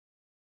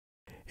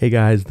Hey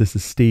guys, this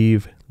is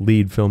Steve,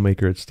 lead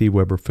filmmaker at Steve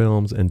Weber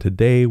Films, and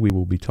today we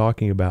will be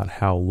talking about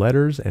how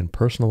letters and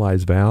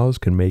personalized vows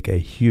can make a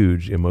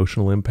huge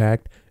emotional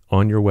impact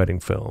on your wedding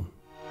film.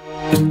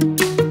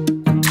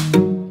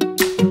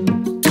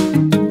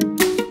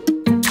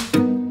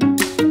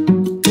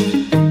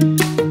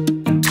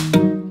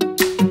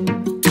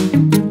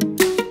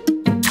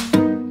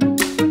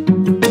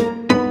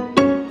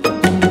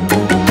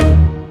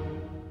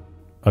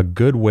 A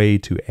good way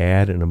to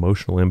add an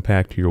emotional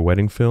impact to your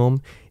wedding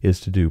film is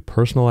to do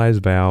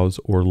personalized vows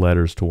or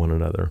letters to one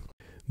another.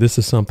 This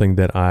is something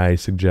that I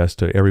suggest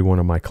to every one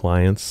of my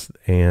clients,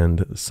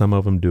 and some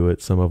of them do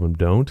it, some of them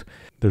don't.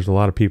 There's a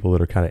lot of people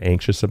that are kind of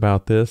anxious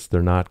about this.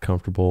 They're not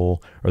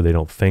comfortable, or they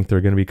don't think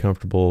they're going to be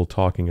comfortable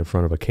talking in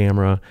front of a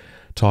camera,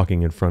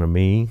 talking in front of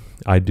me.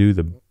 I do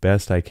the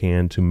best I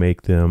can to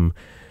make them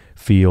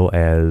feel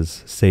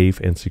as safe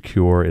and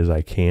secure as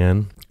I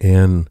can.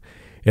 And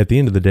at the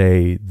end of the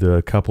day,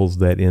 the couples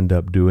that end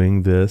up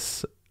doing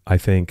this, I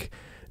think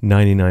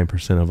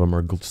 99% of them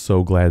are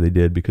so glad they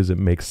did, because it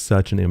makes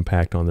such an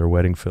impact on their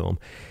wedding film.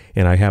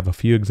 And I have a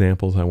few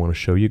examples I want to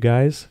show you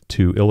guys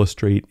to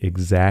illustrate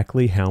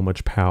exactly how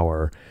much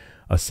power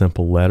a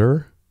simple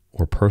letter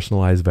or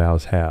personalized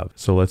vows have.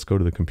 So let's go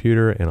to the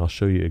computer and I'll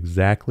show you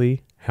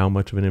exactly how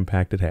much of an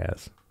impact it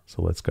has.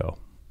 So let's go.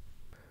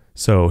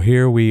 So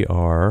here we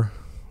are.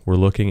 We're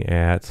looking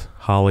at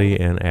Holly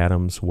and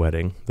Adam's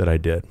wedding that I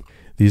did.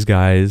 These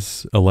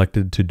guys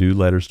elected to do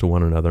letters to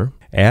one another.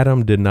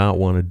 Adam did not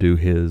want to do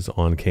his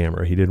on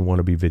camera. He didn't want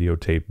to be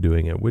videotaped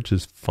doing it, which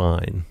is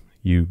fine.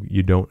 You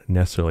don't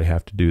necessarily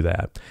have to do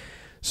that.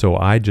 So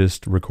I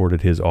just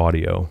recorded his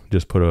audio,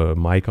 just put a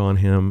mic on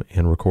him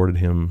and recorded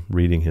him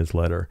reading his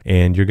letter.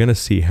 And you're going to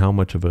see how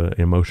much of an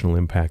emotional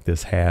impact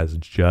this has,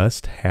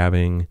 just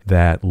having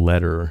that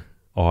letter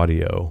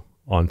audio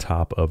on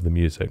top of the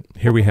music.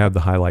 Here we have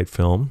the highlight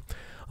film.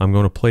 I'm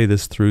going to play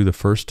this through the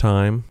first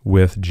time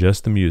with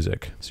just the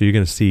music. So you're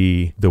going to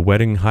see the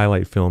wedding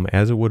highlight film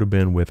as it would have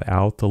been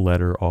without the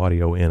letter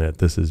audio in it.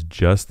 This is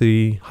just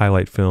the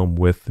highlight film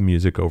with the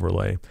music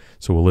overlay.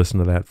 So we'll listen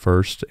to that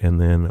first,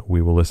 and then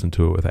we will listen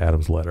to it with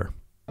Adam's letter.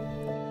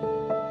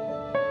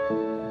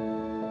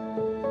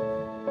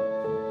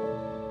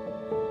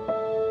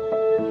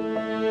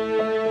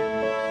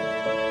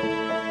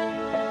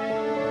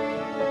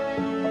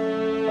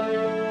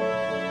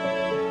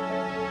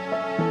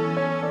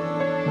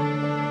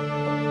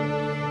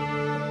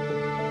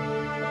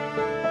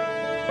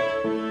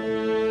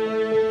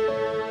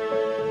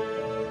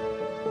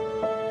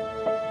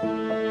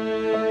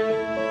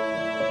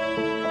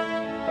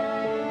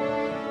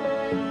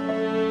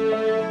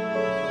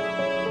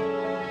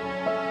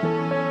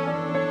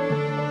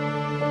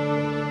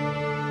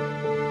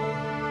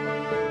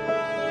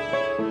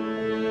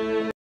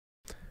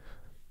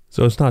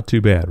 So it's not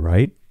too bad,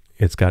 right?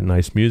 It's got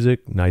nice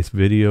music, nice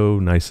video,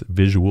 nice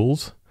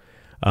visuals.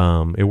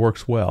 It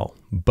works well.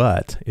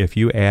 But if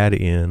you add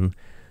in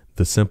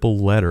the simple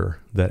letter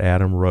that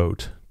Adam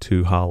wrote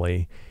to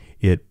Holly,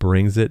 it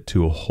brings it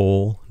to a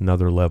whole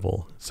nother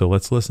level. So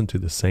let's listen to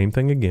the same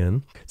thing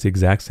again. It's the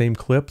exact same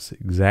clips,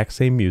 exact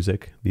same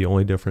music. The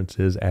only difference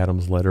is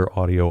Adam's letter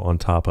audio on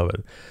top of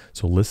it.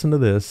 So listen to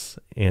this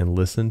and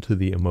listen to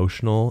the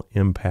emotional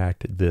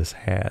impact this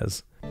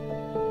has.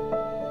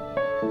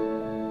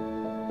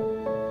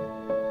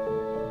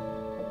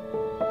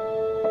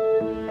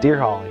 Dear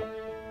Holly,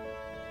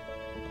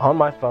 on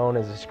my phone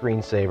is a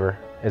screensaver,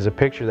 is a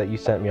picture that you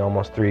sent me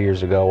almost 3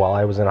 years ago while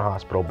I was in a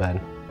hospital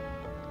bed.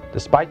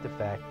 Despite the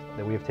fact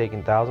that we have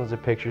taken thousands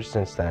of pictures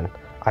since then,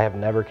 I have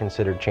never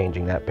considered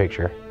changing that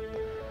picture.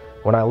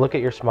 When I look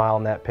at your smile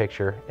in that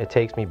picture, it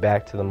takes me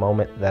back to the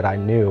moment that I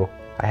knew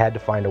I had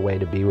to find a way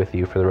to be with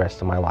you for the rest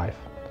of my life.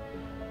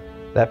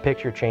 That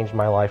picture changed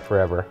my life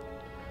forever.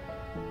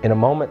 In a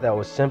moment that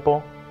was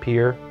simple,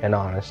 pure, and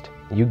honest,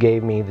 you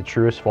gave me the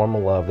truest form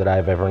of love that I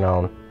have ever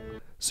known.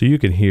 So you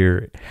can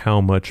hear how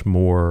much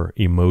more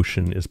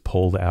emotion is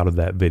pulled out of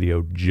that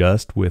video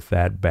just with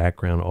that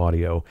background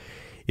audio.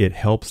 It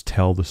helps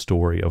tell the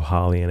story of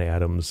Holly and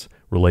Adam's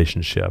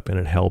relationship, and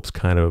it helps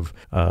kind of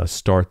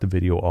start the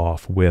video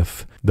off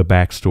with the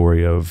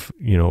backstory of,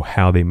 you know,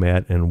 how they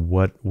met and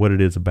what it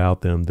is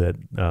about them that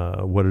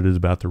what it is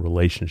about the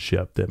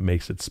relationship that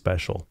makes it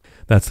special.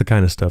 That's the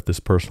kind of stuff this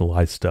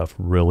personalized stuff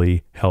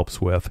really helps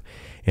with,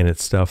 and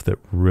it's stuff that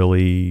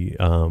really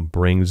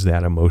brings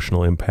that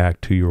emotional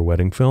impact to your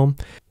wedding film.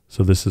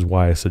 So this is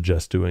why I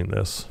suggest doing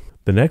this.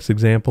 The next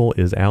example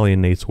is Allie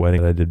and Nate's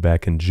wedding that I did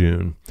back in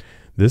June.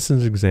 This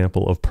is an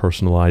example of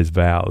personalized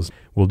vows.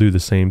 We'll do the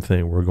same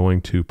thing. We're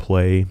going to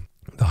play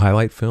the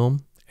highlight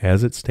film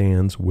as it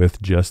stands with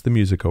just the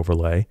music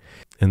overlay,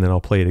 and then I'll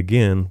play it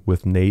again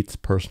with Nate's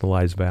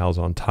personalized vows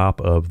on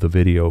top of the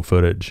video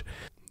footage.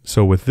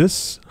 So with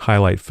this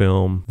highlight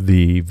film,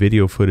 the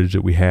video footage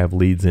that we have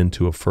leads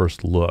into a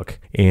first look.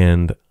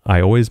 And I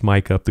always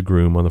mic up the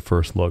groom on the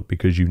first look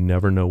because you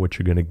never know what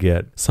you're going to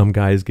get. Some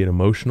guys get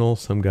emotional.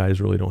 Some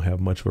guys really don't have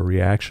much of a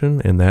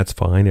reaction, and that's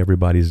fine.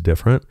 Everybody's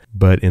different.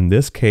 But in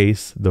this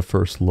case, the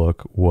first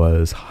look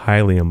was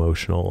highly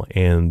emotional,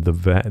 and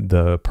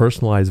the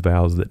personalized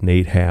vows that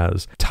Nate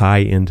has tie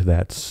into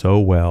that so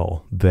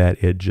well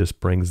that it just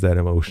brings that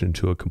emotion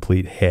to a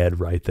complete head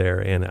right there.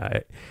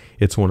 And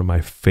it's one of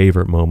my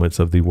favorite moments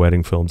of the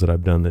wedding films that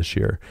I've done this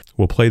year.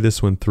 We'll play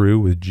this one through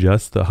with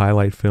just the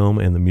highlight film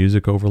and the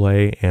music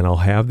overlay, and I'll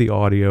have the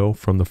audio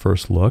from the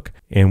first look,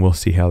 and we'll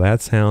see how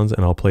that sounds,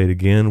 and I'll play it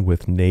again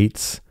with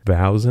Nate's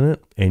vows in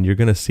it, and you're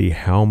going to see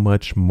how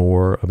much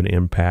more of an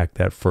impact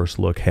that first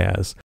look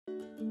has.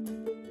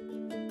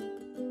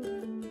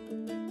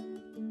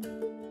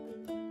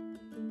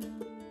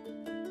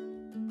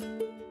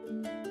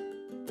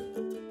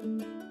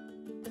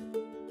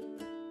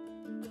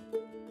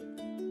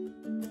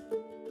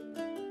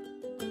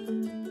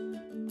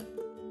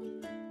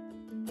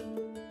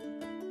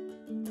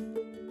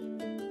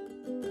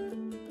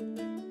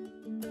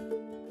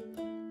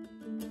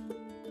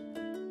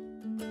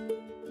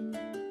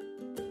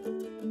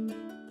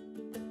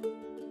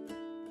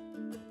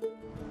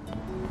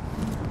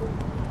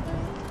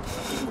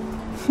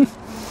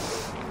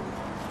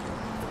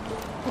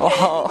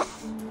 Oh,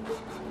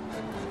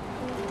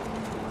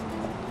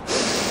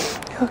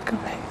 you look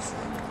amazing.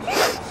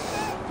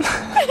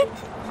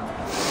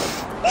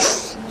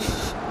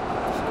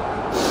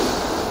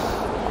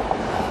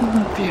 You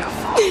look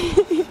beautiful.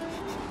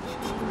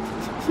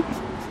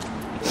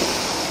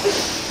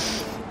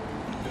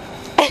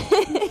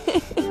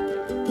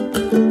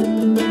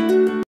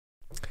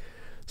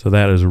 So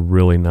that is a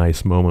really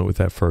nice moment with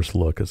that first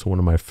look. It's one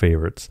of my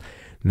favorites.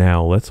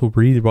 Now let's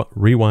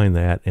rewind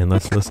that and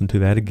let's listen to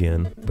that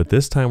again. But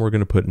this time we're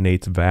going to put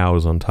Nate's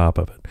vows on top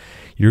of it.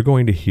 You're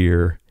going to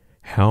hear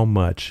how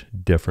much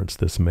difference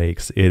this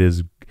makes. It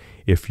is,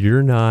 if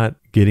you're not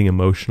getting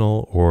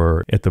emotional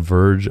or at the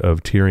verge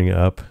of tearing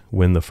up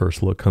when the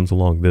first look comes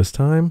along this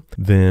time,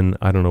 then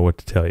I don't know what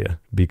to tell you,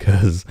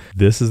 because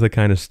this is the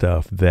kind of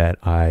stuff that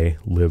I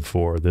live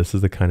for. This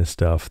is the kind of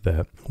stuff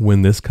that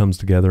when this comes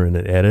together in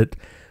an edit,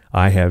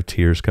 I have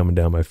tears coming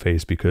down my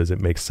face because it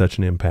makes such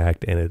an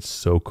impact and it's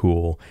so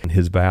cool. And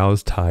his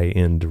vows tie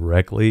in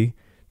directly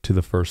to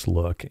the first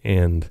look,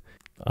 and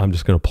I'm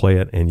just going to play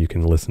it and you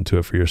can listen to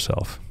it for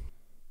yourself.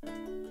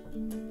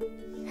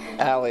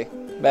 Allie,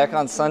 back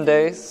on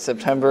Sunday,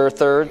 September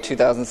 3rd,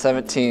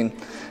 2017,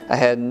 I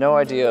had no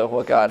idea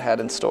what God had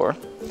in store.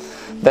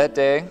 That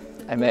day,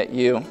 I met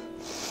you,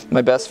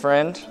 my best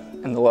friend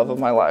and the love of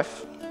my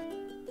life.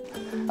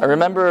 I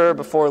remember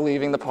before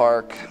leaving the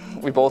park,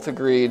 we both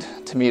agreed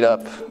to meet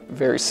up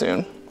very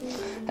soon.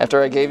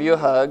 After I gave you a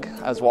hug,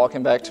 I was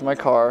walking back to my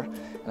car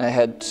and I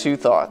had two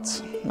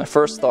thoughts. My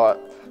first thought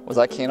was,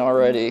 I can't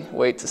already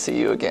wait to see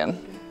you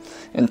again.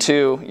 And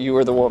two, you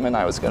were the woman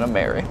I was going to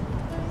marry.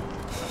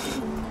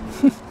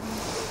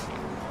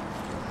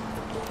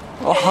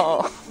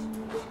 Oh,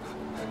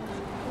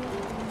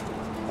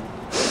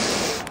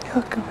 you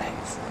look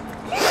amazing.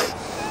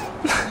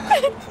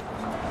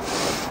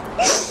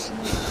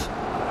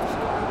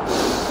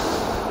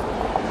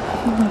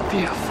 You look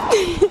beautiful.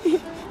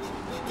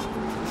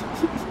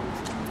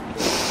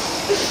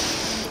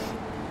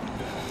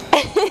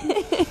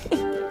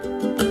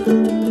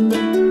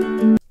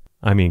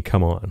 I mean,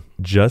 come on.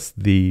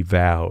 Just the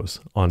vows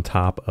on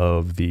top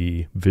of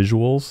the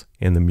visuals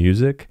and the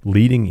music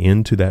leading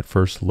into that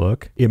first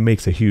look, it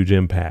makes a huge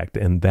impact.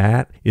 And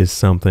that is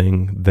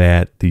something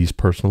that these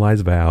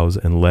personalized vows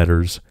and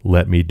letters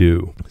let me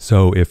do.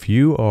 So if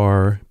you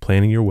are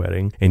planning your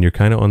wedding and you're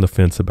kind of on the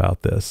fence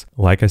about this,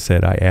 like I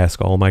said, I ask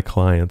all my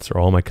clients or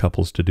all my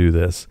couples to do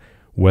this.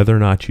 Whether or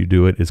not you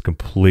do it is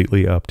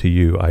completely up to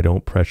you. I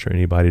don't pressure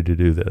anybody to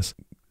do this.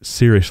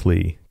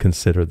 Seriously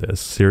consider this.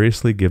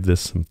 Seriously give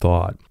this some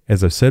thought.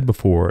 As I've said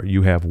before,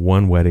 you have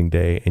one wedding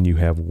day and you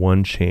have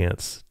one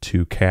chance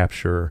to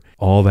capture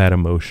all that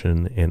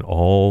emotion and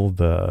all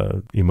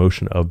the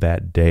emotion of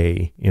that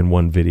day in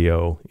one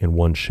video, in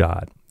one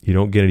shot. You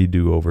don't get any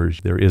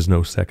do-overs. There is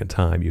no second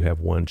time. You have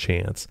one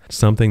chance.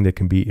 Something that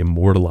can be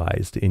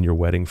immortalized in your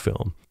wedding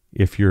film.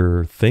 If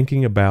you're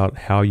thinking about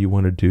how you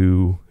want to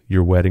do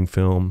your wedding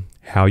film,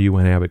 how you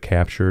want to have it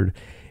captured,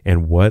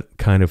 and what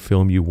kind of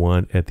film you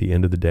want at the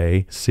end of the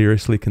day,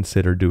 seriously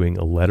consider doing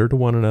a letter to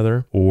one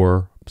another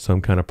or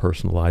some kind of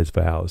personalized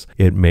vows.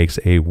 It makes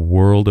a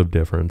world of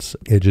difference.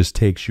 It just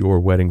takes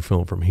your wedding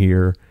film from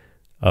here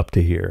up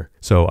to here.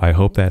 So I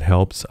hope that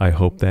helps. I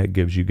hope that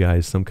gives you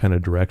guys some kind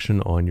of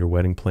direction on your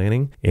wedding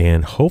planning,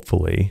 and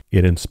hopefully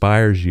it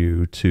inspires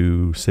you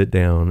to sit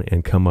down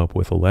and come up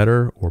with a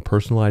letter or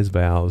personalized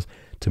vows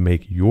to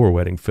make your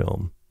wedding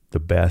film the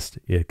best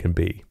it can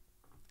be.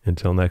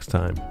 Until next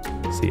time,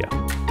 see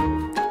ya.